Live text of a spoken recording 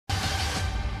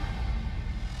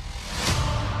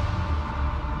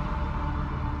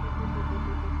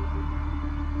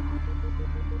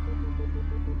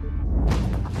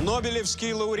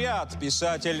Нобелевский лауреат,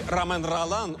 писатель Ромен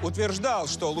Ролан утверждал,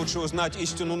 что лучше узнать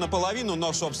истину наполовину,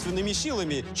 но собственными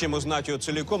силами, чем узнать ее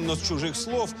целиком, но с чужих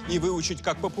слов и выучить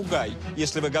как попугай.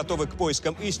 Если вы готовы к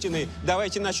поискам истины,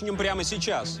 давайте начнем прямо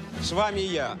сейчас. С вами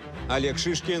я, Олег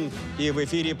Шишкин, и в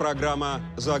эфире программа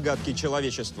 «Загадки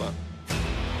человечества».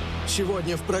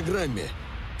 Сегодня в программе.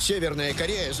 Северная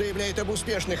Корея заявляет об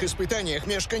успешных испытаниях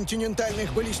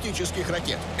межконтинентальных баллистических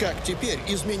ракет. Как теперь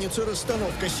изменится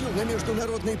расстановка сил на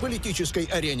международной политической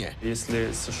арене?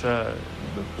 Если США,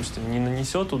 допустим, не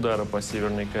нанесет удара по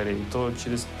Северной Корее, то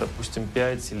через, допустим,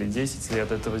 5 или 10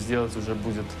 лет этого сделать уже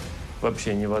будет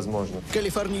вообще невозможно.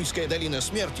 Калифорнийская долина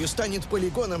смерти станет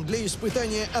полигоном для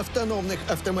испытания автономных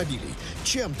автомобилей.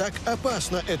 Чем так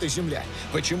опасна эта земля?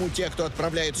 Почему те, кто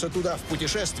отправляется туда в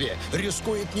путешествие,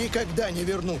 рискуют никогда не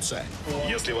вернуться?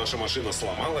 Если ваша машина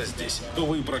сломалась здесь, то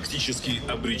вы практически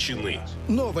обречены.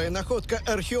 Новая находка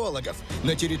археологов.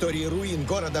 На территории руин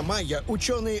города Майя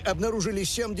ученые обнаружили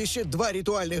 72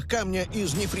 ритуальных камня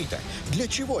из нефрита. Для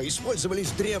чего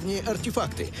использовались древние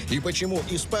артефакты? И почему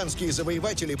испанские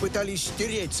завоеватели пытались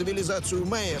стереть цивилизацию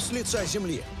майя с лица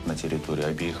земли? На территории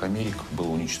обеих Америк было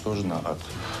уничтожено от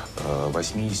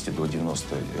 80 до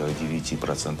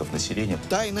 99% населения.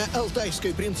 Тайна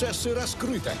алтайской принцессы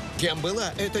раскрыта. Кем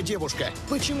была эта девушка?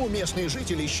 Почему местные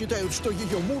жители считают, что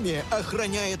ее мумия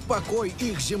охраняет покой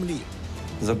их земли?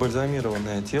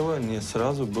 Забальзамированное тело не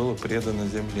сразу было предано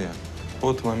земле.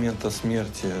 От момента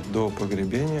смерти до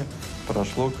погребения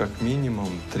прошло как минимум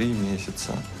 3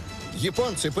 месяца.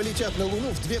 Японцы полетят на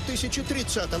Луну в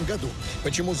 2030 году.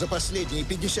 Почему за последние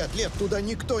 50 лет туда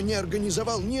никто не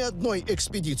организовал ни одной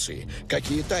экспедиции?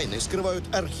 Какие тайны скрывают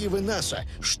архивы НАСА?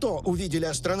 Что увидели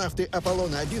астронавты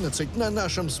Аполлона-11 на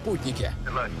нашем спутнике?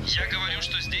 Я говорю,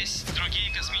 что здесь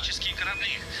другие космические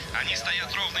корабли. Они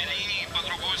стоят ровной линией по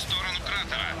другую сторону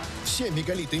кратера. Все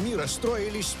мегалиты мира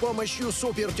строились с помощью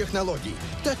супертехнологий.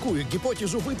 Такую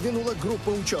гипотезу выдвинула группа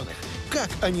ученых. Как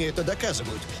они это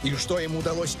доказывают? И что им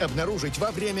удалось обнаружить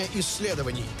во время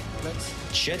исследований?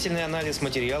 Тщательный анализ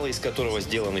материала, из которого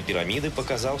сделаны пирамиды,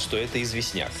 показал, что это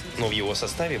известняк. Но в его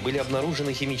составе были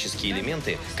обнаружены химические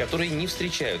элементы, которые не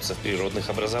встречаются в природных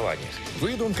образованиях.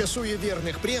 Выдумка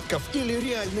суеверных предков или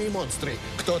реальные монстры?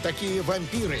 Кто такие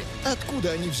вампиры?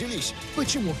 Откуда они взялись?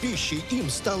 Почему пищей им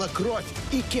стала кровь?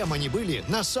 И кем они были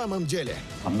на самом деле?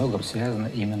 Во многом связано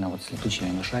именно вот с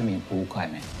летучими мышами и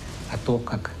пауками. А то,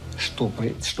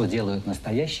 что делают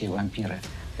настоящие вампиры,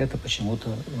 это почему-то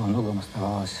во многом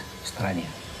оставалось в стороне.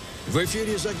 В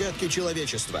эфире «Загадки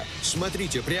человечества».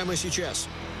 Смотрите прямо сейчас.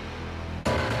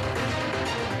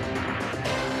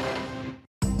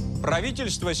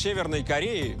 Правительство Северной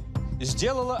Кореи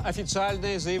сделало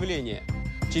официальное заявление.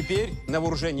 Теперь на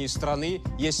вооружении страны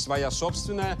есть своя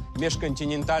собственная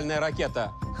межконтинентальная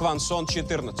ракета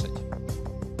 «Хвансон-14».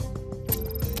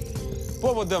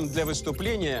 Поводом для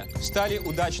выступления стали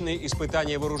удачные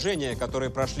испытания вооружения, которые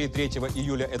прошли 3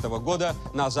 июля этого года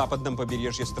на западном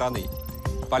побережье страны.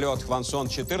 Полет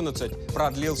 «Хвансон-14»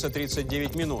 продлился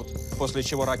 39 минут, после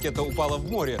чего ракета упала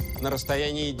в море на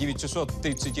расстоянии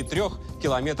 933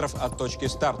 километров от точки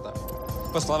старта.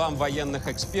 По словам военных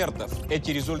экспертов, эти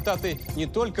результаты не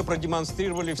только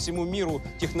продемонстрировали всему миру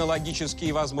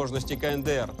технологические возможности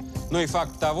КНДР, но и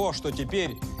факт того, что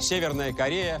теперь Северная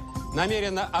Корея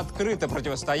намерена открыто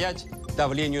противостоять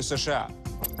давлению США.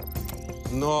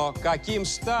 Но каким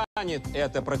станет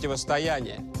это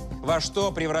противостояние? Во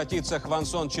что превратится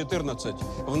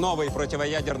Хвансон-14? В новый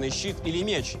противоядерный щит или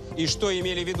меч? И что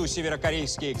имели в виду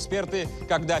северокорейские эксперты,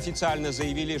 когда официально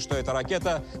заявили, что эта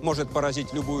ракета может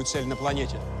поразить любую цель на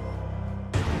планете?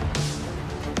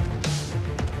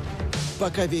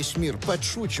 Пока весь мир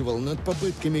подшучивал над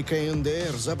попытками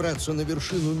КНДР забраться на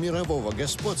вершину мирового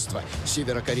господства,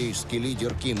 северокорейский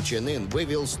лидер Ким Чен Ын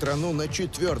вывел страну на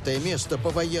 4-е место по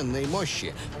военной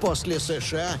мощи после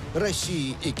США,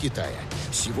 России и Китая.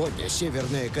 Сегодня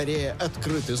Северная Корея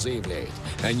открыто заявляет,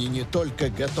 они не только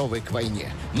готовы к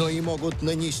войне, но и могут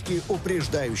нанести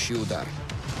упреждающий удар.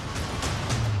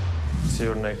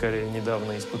 Северная Корея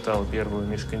недавно испытала первую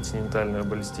межконтинентальную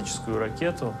баллистическую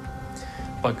ракету.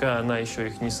 Пока она еще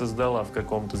их не создала в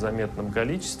каком-то заметном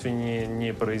количестве,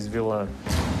 не произвела.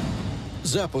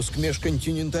 Запуск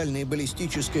межконтинентальной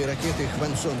баллистической ракеты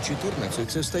 «Хвансон-14»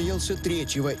 состоялся 3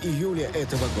 июля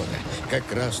этого года, как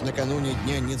раз накануне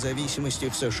Дня независимости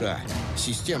в США.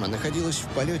 Система находилась в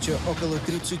полете около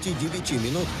 39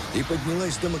 минут и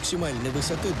поднялась до максимальной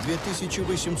высоты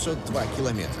 2802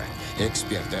 километра.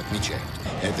 Эксперты отмечают,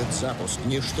 этот запуск –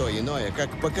 не что иное,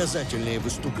 как показательное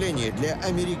выступление для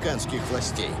американских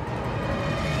властей.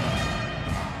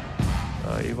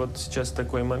 И вот сейчас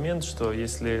такой момент, что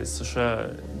если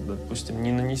США, допустим,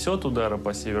 не нанесет удара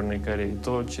по Северной Корее,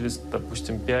 то через,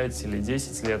 допустим, 5 или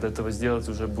 10 лет этого сделать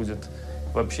уже будет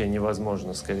вообще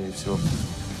невозможно, скорее всего.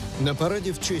 На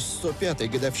параде в честь 105-й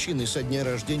годовщины со дня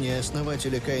рождения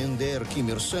основателя КНДР Ким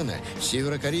Ир Сена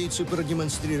северокорейцы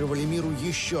продемонстрировали миру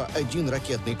еще один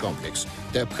ракетный комплекс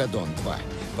 – Тэпходон-2.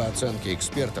 По оценке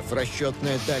экспертов,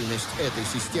 расчетная дальность этой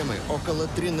системы около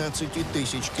 13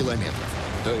 тысяч километров,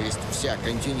 то есть вся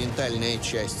континентальная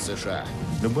часть США.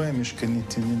 Любая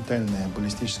межконтинентальная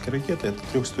баллистическая ракета – это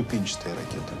трехступенчатая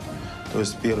ракета. То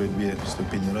есть первые две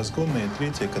ступени разгонные,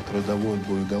 третья, которая доводит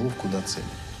боеголовку до цели.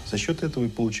 За счет этого и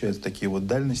получаются такие вот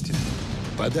дальности.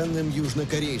 По данным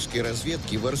южнокорейской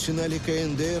разведки, в арсенале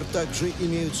КНДР также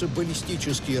имеются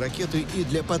баллистические ракеты и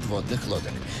для подводных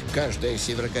лодок. Каждая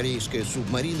северокорейская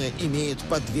субмарина имеет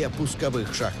по 2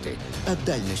 пусковых шахты, а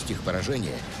дальность их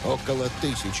поражения около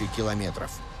 1000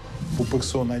 километров.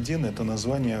 УПКСОН-1 – это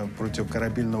название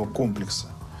противокорабельного комплекса.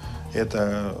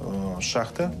 Это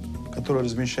шахта, которая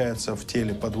размещается в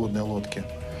теле подводной лодки,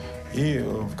 и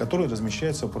в которой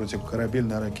размещается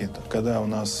противокорабельная ракета. Когда у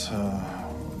нас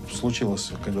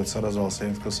случилось, как говорится, развал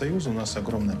Советского Союза, у нас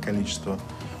огромное количество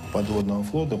подводного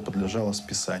флота подлежало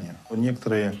списанию.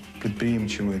 Некоторые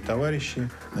предприимчивые товарищи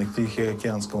на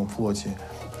Тихоокеанском флоте,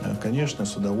 конечно,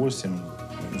 с удовольствием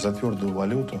за твердую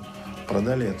валюту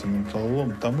продали этот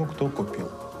металлолом тому, кто купил.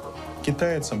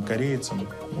 Китайцам, корейцам,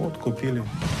 вот купили.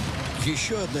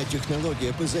 Еще одна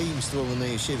технология,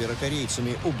 позаимствованная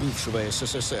северокорейцами у бывшего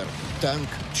СССР – танк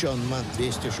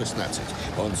Чонма-216.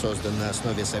 Он создан на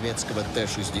основе советского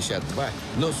Т-62,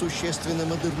 но существенно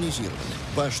модернизирован.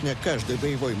 Башня каждой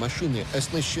боевой машины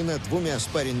оснащена 2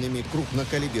 спаренными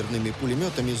крупнокалиберными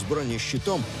пулеметами с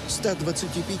бронещитом,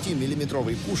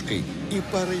 125-миллиметровой пушкой и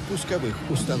парой пусковых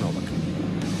установок.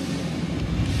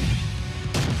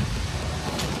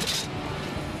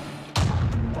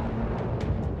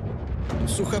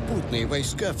 Сухопутные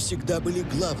войска всегда были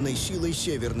главной силой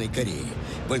Северной Кореи.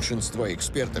 Большинство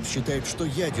экспертов считают, что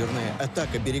ядерная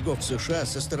атака берегов США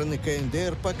со стороны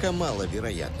КНДР пока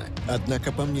маловероятна.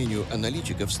 Однако, по мнению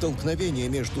аналитиков, столкновения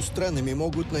между странами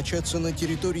могут начаться на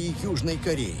территории Южной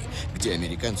Кореи, где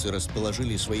американцы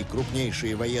расположили свои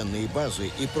крупнейшие военные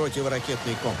базы и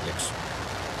противоракетный комплекс.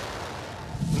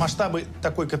 Масштабы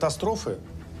такой катастрофы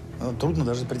трудно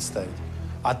даже представить.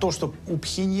 А то, что у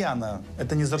Пхеньяна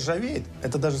это не заржавеет,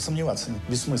 это даже сомневаться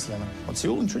бессмысленно. От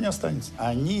Сеула ничего не останется.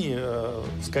 Они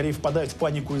скорее впадают в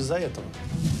панику из-за этого.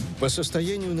 По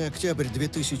состоянию на октябрь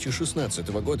 2016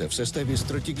 года в составе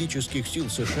стратегических сил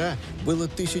США было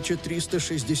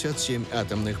 1367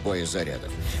 атомных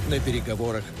боезарядов. На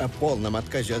переговорах о полном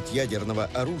отказе от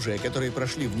ядерного оружия, которые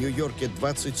прошли в Нью-Йорке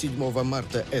 27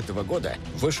 марта этого года,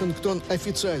 Вашингтон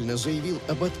официально заявил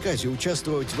об отказе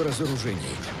участвовать в разоружении,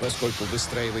 поскольку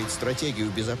выстраивает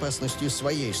стратегию безопасности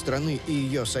своей страны и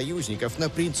ее союзников на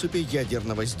принципе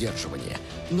ядерного сдерживания.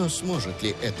 Но сможет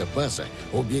ли эта база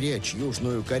уберечь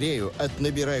Южную Корею от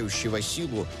набирающего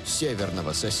силу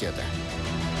северного соседа?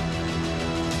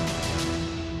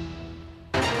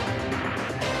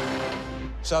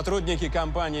 Сотрудники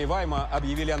компании «Война»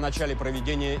 объявили о начале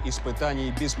проведения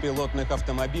испытаний беспилотных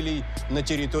автомобилей на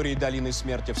территории Долины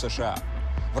Смерти в США.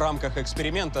 В рамках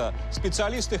эксперимента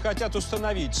специалисты хотят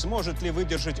установить, сможет ли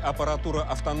выдержать аппаратура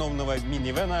автономного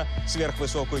минивэна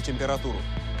сверхвысокую температуру.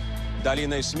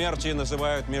 Долиной смерти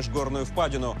называют межгорную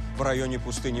впадину в районе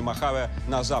пустыни Мохаве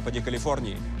на западе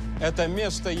Калифорнии. Это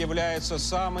место является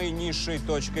самой низшей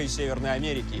точкой Северной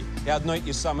Америки и одной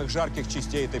из самых жарких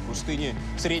частей этой пустыни.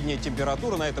 Средняя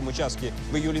температура на этом участке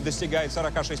в июле достигает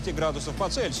 46 градусов по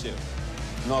Цельсию.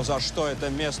 Но за что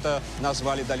это место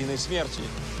назвали Долиной смерти?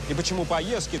 И почему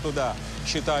поездки туда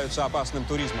считаются опасным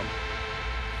туризмом?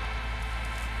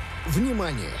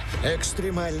 Внимание!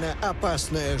 Экстремально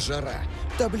опасная жара.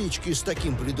 Таблички с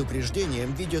таким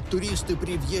предупреждением видят туристы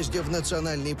при въезде в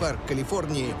национальный парк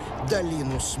Калифорнии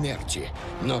 «Долину смерти».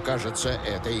 Но, кажется,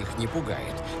 это их не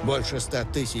пугает. Больше 100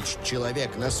 тысяч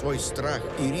человек на свой страх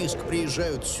и риск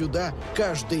приезжают сюда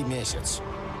каждый месяц.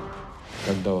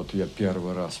 Когда вот я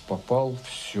первый раз попал,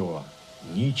 все.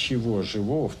 Ничего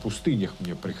живого. В пустынях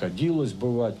мне приходилось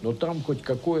бывать, но там хоть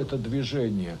какое-то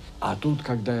движение. А тут,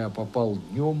 когда я попал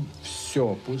днем,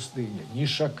 все, пустыня. Ни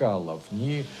шакалов,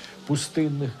 ни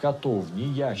пустынных котов, ни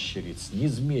ящериц, ни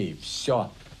змей. Все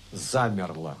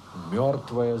замерло.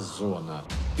 Мертвая зона.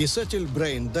 Писатель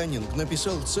Брайан Даннинг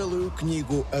написал целую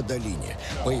книгу о долине.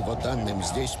 По его данным,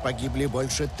 здесь погибли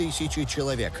больше 1000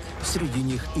 человек. Среди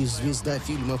них и звезда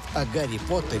фильмов о Гарри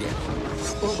Поттере,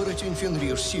 оборотень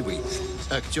Фенрир Сивый,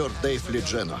 актер Дэйв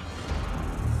Лиджено.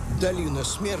 Долина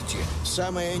смерти –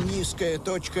 самая низкая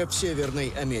точка в Северной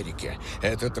Америке.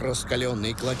 Этот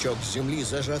раскаленный клочок земли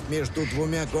зажат между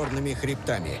двумя горными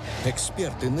хребтами.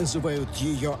 Эксперты называют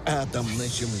ее адом на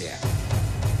земле.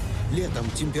 Летом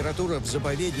температура в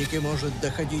заповеднике может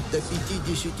доходить до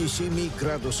 57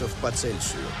 градусов по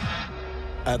Цельсию.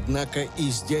 Однако и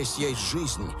здесь есть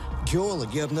жизнь.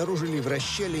 Геологи обнаружили в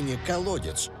расщелине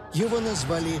колодец. Его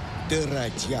назвали «дыра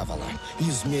дьявола».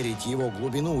 Измерить его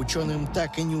глубину ученым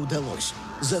так и не удалось.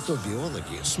 Зато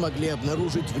биологи смогли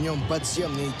обнаружить в нем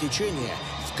подземные течения,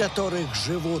 в которых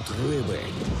живут рыбы.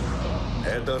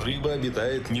 Эта рыба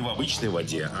обитает не в обычной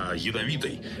воде, а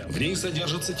ядовитой. В ней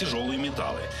содержатся тяжелые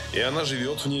металлы. И она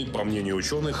живет в ней, по мнению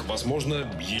ученых, возможно,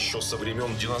 еще со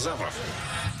времен динозавров.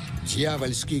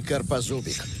 Дьявольский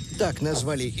карпозубик. Так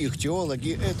назвали их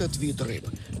теологи этот вид рыб.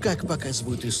 Как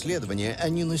показывают исследования,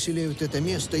 они населяют это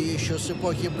место еще с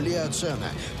эпохи Плеоцена,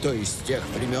 то есть с тех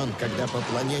времен, когда по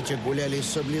планете гуляли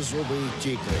саблезубые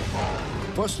тигры.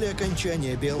 После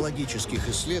окончания биологических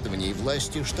исследований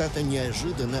власти штата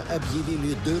неожиданно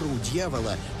объявили дыру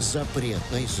дьявола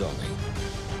запретной зоной.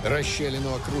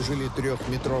 Расщелину окружили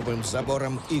 3-метровым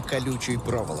забором и колючей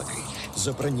проволокой.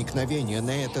 За проникновение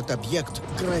на этот объект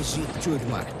грозит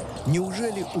тюрьма.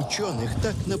 Неужели ученых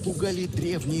так напугали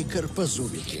древние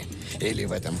карпозубики? Или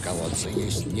в этом колодце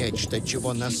есть нечто,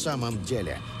 чего на самом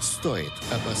деле стоит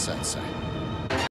опасаться?